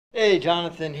Hey,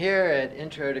 Jonathan here at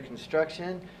Intro to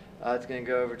Construction. It's going to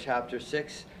go over Chapter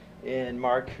 6 in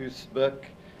Mark Huth's book,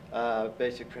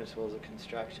 Basic Principles of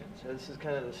Construction. So this is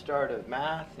kind of the start of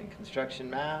math and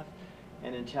construction math.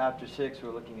 And in Chapter 6,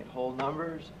 we're looking at whole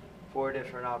numbers, 4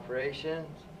 different operations: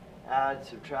 add,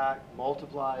 subtract,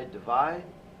 multiply, divide,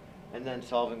 and then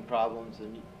solving problems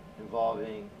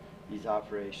involving these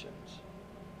operations.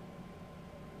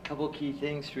 A couple key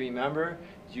things to remember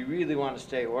is you really want to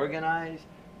stay organized.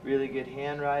 Really good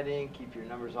handwriting, keep your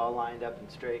numbers all lined up in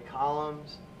straight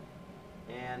columns,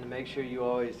 and make sure you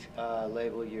always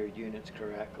label your units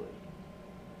correctly.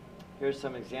 Here's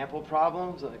some example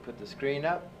problems. Let me put the screen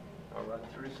up. I'll run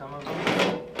through some of them.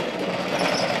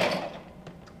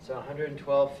 So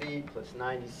 112 feet plus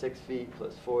 96 feet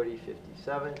plus 40,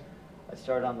 57. I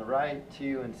start on the right.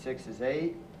 2 and 6 is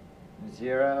 8, and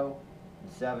 0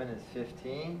 and 7 is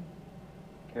 15.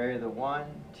 Carry the 1,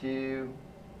 2,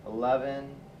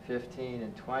 11, 15,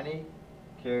 and 20.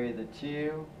 Carry the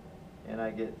 2, and I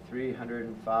get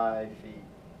 305 feet.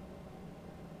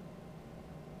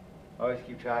 Always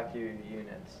keep track of your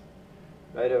units.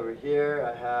 Right over here,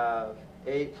 I have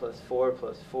 8 plus 4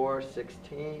 plus 4,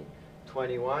 16,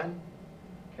 21.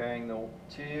 Carrying the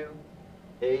 2,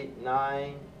 8,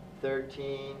 9,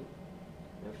 13,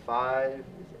 and 5 is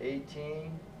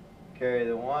 18. Carry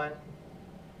the 1.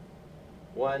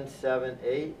 1, 7,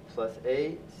 8 plus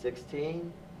 8,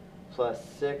 16, plus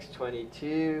 6,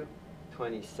 22,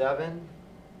 27.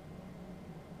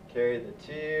 Carry the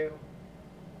 2.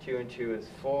 2 and 2 is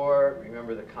 4.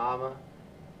 Remember the comma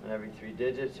on every 3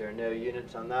 digits. There are no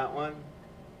units on that one.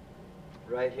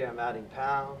 Right here I'm adding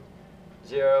pounds.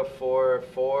 0, 4,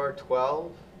 4,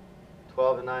 12.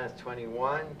 12 and 9 is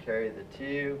 21. Carry the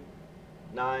 2.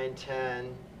 9,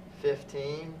 10,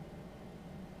 15.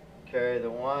 Carry the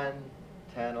 1.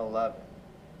 10, 11.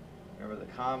 Remember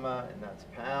the comma, and that's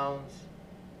pounds.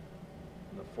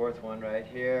 And the fourth one right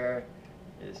here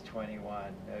is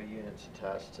 21. No units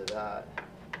attached to that.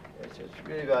 Okay, so it's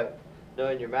really about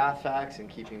knowing your math facts and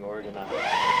keeping organized.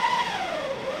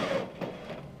 Okay.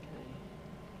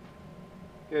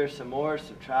 Here's some more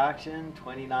subtraction.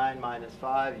 29 minus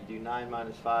 5. You do 9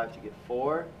 minus 5 to get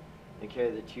 4. Then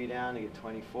carry the 2 down to get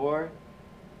 24.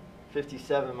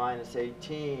 57 minus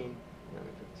 18. Let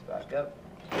me put this back up.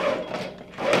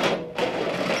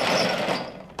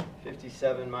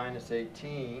 57 minus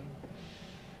 18.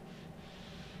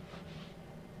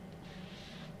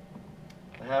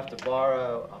 I have to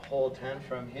borrow a whole 10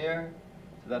 from here,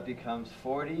 so that becomes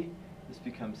 40. This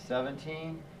becomes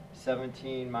 17.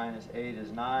 17 minus 8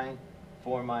 is 9.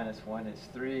 4 minus 1 is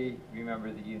 3.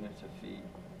 Remember the units of feet.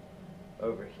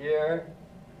 Over here,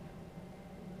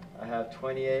 I have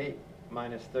 28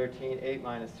 minus 13, 8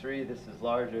 minus 3, this is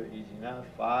larger, easy enough.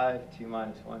 5, 2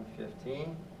 minus 1,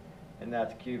 15, and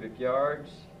that's cubic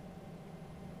yards.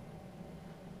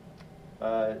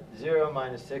 0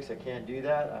 minus 6, I can't do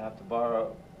that. I have to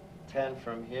borrow 10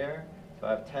 from here. So I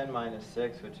have 10 minus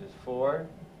 6, which is 4.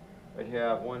 Right here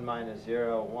I have 1 minus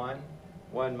 0, 1.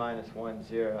 1 minus 1,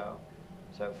 0.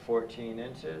 So 14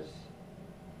 inches.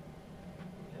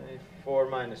 Okay. 4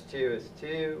 minus 2 is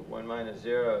 2. 1 minus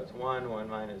 0 is 1. 1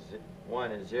 minus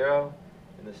 1 is 0.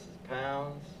 And this is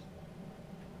pounds.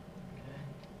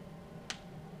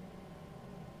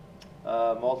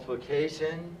 Okay.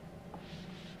 Multiplication.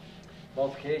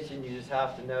 Multiplication, you just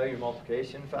have to know your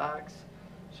multiplication facts.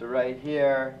 So right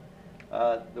here,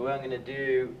 the way I'm going to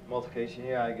do multiplication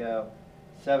here, I go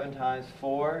 7 times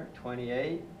 4,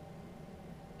 28.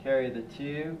 Carry the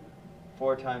 2.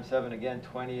 4 times 7 again,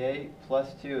 28.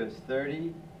 Plus 2 is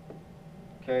 30.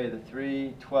 Carry the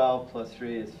 3. 12 plus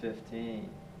 3 is 15.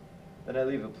 Then I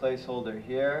leave a placeholder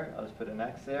here. I'll just put an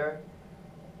X there.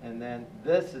 And then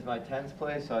this is my tens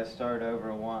place, so I start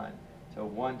over 1. So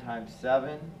 1 times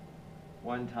 7.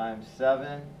 1 times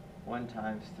 7, 1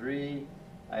 times 3,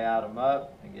 I add them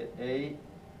up, I get 8,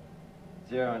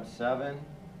 0 and 7,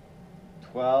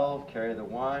 12, carry the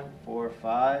 1, 4,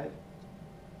 5,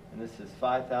 and this is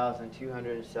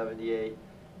 5,278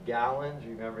 gallons,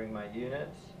 remembering my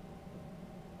units.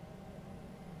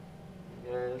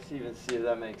 Okay, let's even see if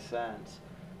that makes sense.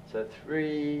 So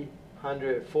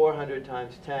 400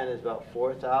 times 10 is about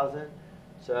 4,000,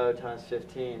 so times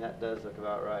 15, that does look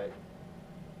about right.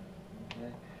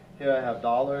 Okay. Here I have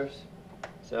dollars,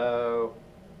 so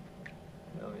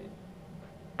let me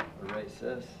erase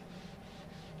this.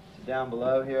 So down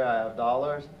below here I have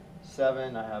dollars.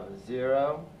 7, I have a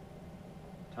 0,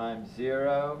 times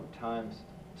 0, times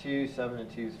 2, 7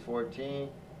 and 2 is 14,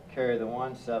 carry the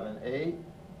 1, 7, 8.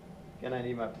 Again I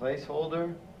need my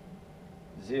placeholder.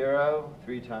 0,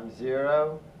 3 times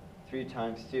 0, 3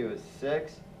 times 2 is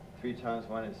 6, 3 times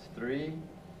 1 is 3.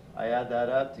 I add that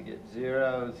up to get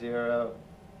 0, 0,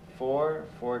 4,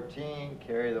 14,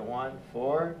 carry the 1,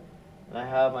 4. And I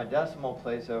have my decimal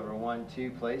place over 1,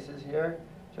 2 places here.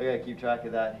 So I got to keep track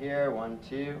of that here, 1,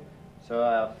 2. So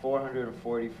I have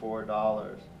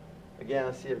 $444. Again,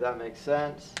 let's see if that makes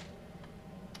sense.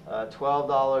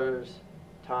 $12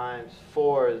 times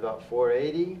 4 is about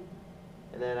 $480.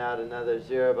 And then add another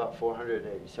 0, about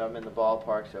 $480. So I'm in the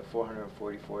ballpark, so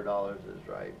 $444 is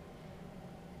right.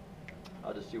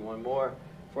 I'll just do one more.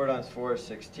 4 times 4 is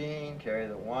 16, carry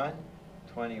the 1,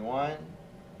 21.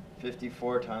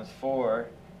 54 times 4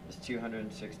 is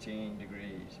 216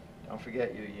 degrees. Don't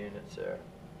forget your units there.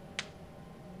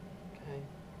 Okay.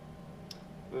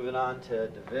 Moving on to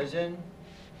division.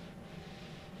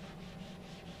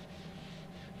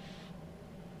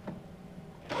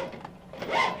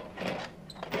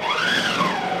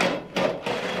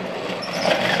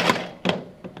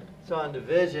 So on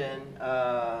division,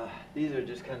 these are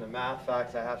just kind of math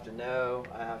facts I have to know.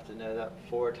 I have to know that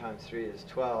 4 times 3 is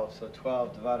 12. So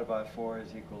 12 divided by 4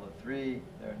 is equal to 3.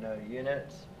 There are no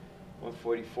units.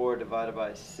 144 divided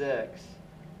by 6.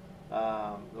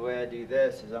 The way I do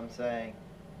this is I'm saying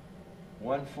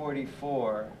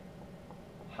 144,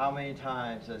 how many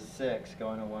times does 6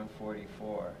 go into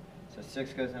 144? So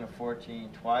 6 goes into 14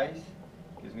 twice,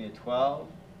 gives me a 12.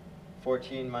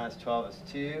 14 minus 12 is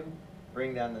 2.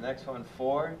 Bring down the next one,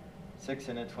 4. 6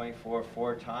 into 24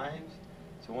 4 times.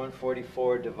 So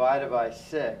 144 divided by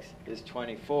 6 is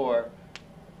 24.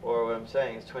 Or what I'm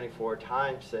saying is 24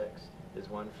 times 6 is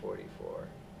 144.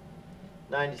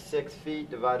 96 feet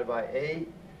divided by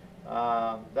 8.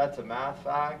 That's a math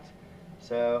fact.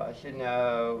 So I should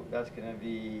know that's going to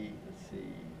be, let's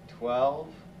see, 12.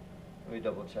 Let me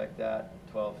double check that.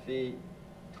 12 feet.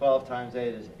 12 times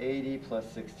 8 is 80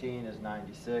 plus 16 is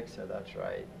 96, so that's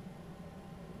right.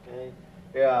 Okay.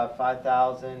 Here I have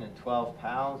 5,012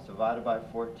 pounds divided by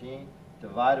 14.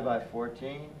 Divided by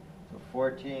 14. So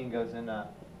 14 goes into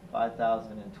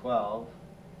 5,012.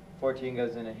 14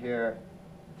 goes into here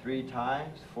 3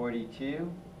 times,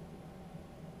 42.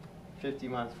 50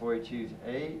 minus 42 is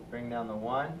 8. Bring down the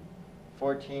 1.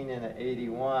 14 into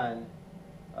 81.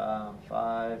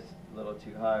 5 is a little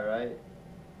too high, right?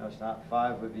 No, it's not.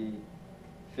 5 would be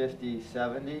 50,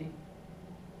 70.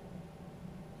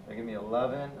 So give me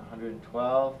 11,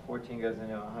 112. 14 goes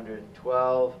into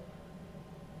 112.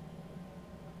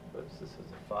 Oops, this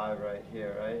is a 5 right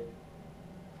here, right?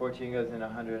 14 goes into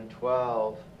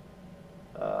 112.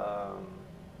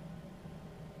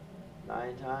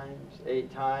 9 times,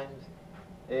 8 times.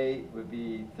 8 would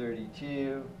be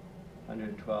 32,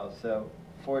 112. So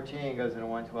 14 goes into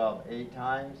 112 8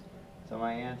 times. So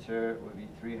my answer would be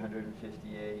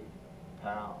 358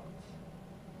 pounds.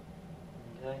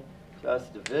 Okay, so that's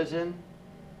division.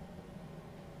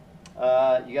 You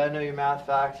got to know your math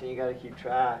facts and you got to keep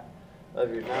track of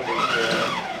your numbers here.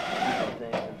 Keep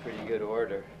things in pretty good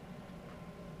order.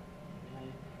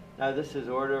 Okay. Now this is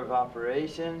order of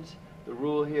operations. The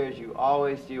rule here is you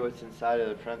always do what's inside of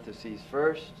the parentheses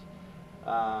first.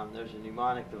 There's a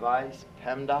mnemonic device,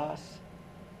 PEMDAS.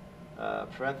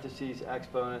 Parentheses,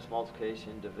 exponents,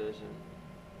 multiplication, division,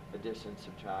 addition,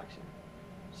 subtraction.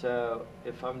 So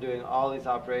if I'm doing all these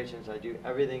operations, I do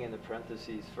everything in the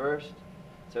parentheses first.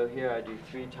 So here I do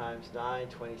 3 times 9,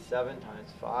 27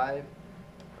 times 5.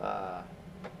 I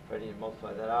need to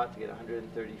multiply that out to get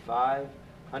 135.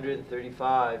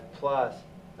 135 plus,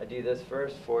 I do this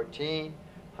first, 14.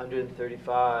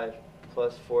 135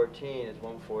 plus 14 is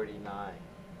 149.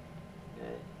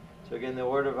 Okay. So again, the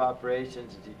order of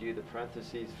operations is you do the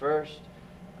parentheses first,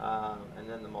 and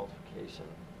then the multiplication.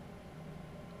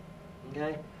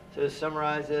 Okay, so to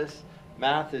summarize this,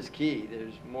 math is key.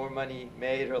 There's more money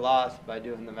made or lost by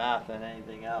doing the math than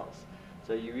anything else.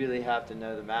 So you really have to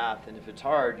know the math, and if it's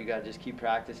hard, you got to just keep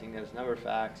practicing those number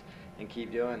facts and keep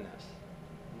doing this.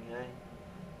 Okay,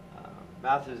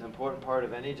 math is an important part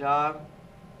of any job.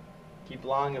 Keep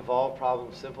long involved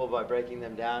problems simple by breaking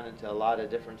them down into a lot of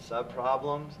different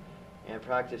sub-problems. And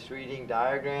practice reading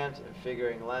diagrams and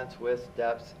figuring lengths, widths,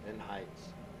 depths, and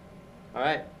heights. All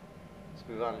right, let's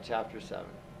move on to Chapter 7.